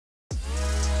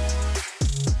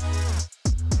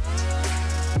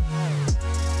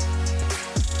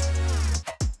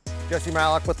Jesse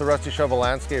Matlock with the Rusty Shovel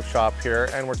Landscape Shop here,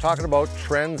 and we're talking about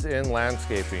trends in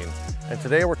landscaping. And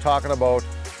today we're talking about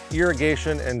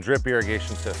irrigation and drip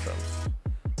irrigation systems.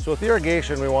 So with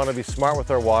irrigation, we want to be smart with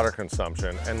our water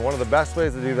consumption, and one of the best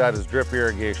ways to do that is drip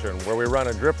irrigation, where we run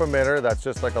a drip emitter that's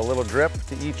just like a little drip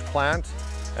to each plant,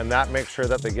 and that makes sure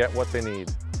that they get what they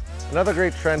need. Another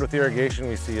great trend with irrigation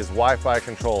we see is Wi-Fi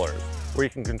controllers, where you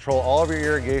can control all of your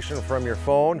irrigation from your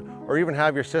phone or even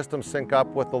have your system sync up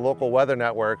with the local weather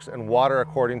networks and water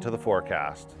according to the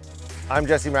forecast. I'm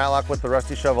Jesse Matlock with the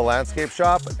Rusty Shovel Landscape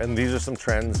Shop, and these are some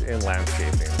trends in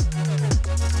landscaping.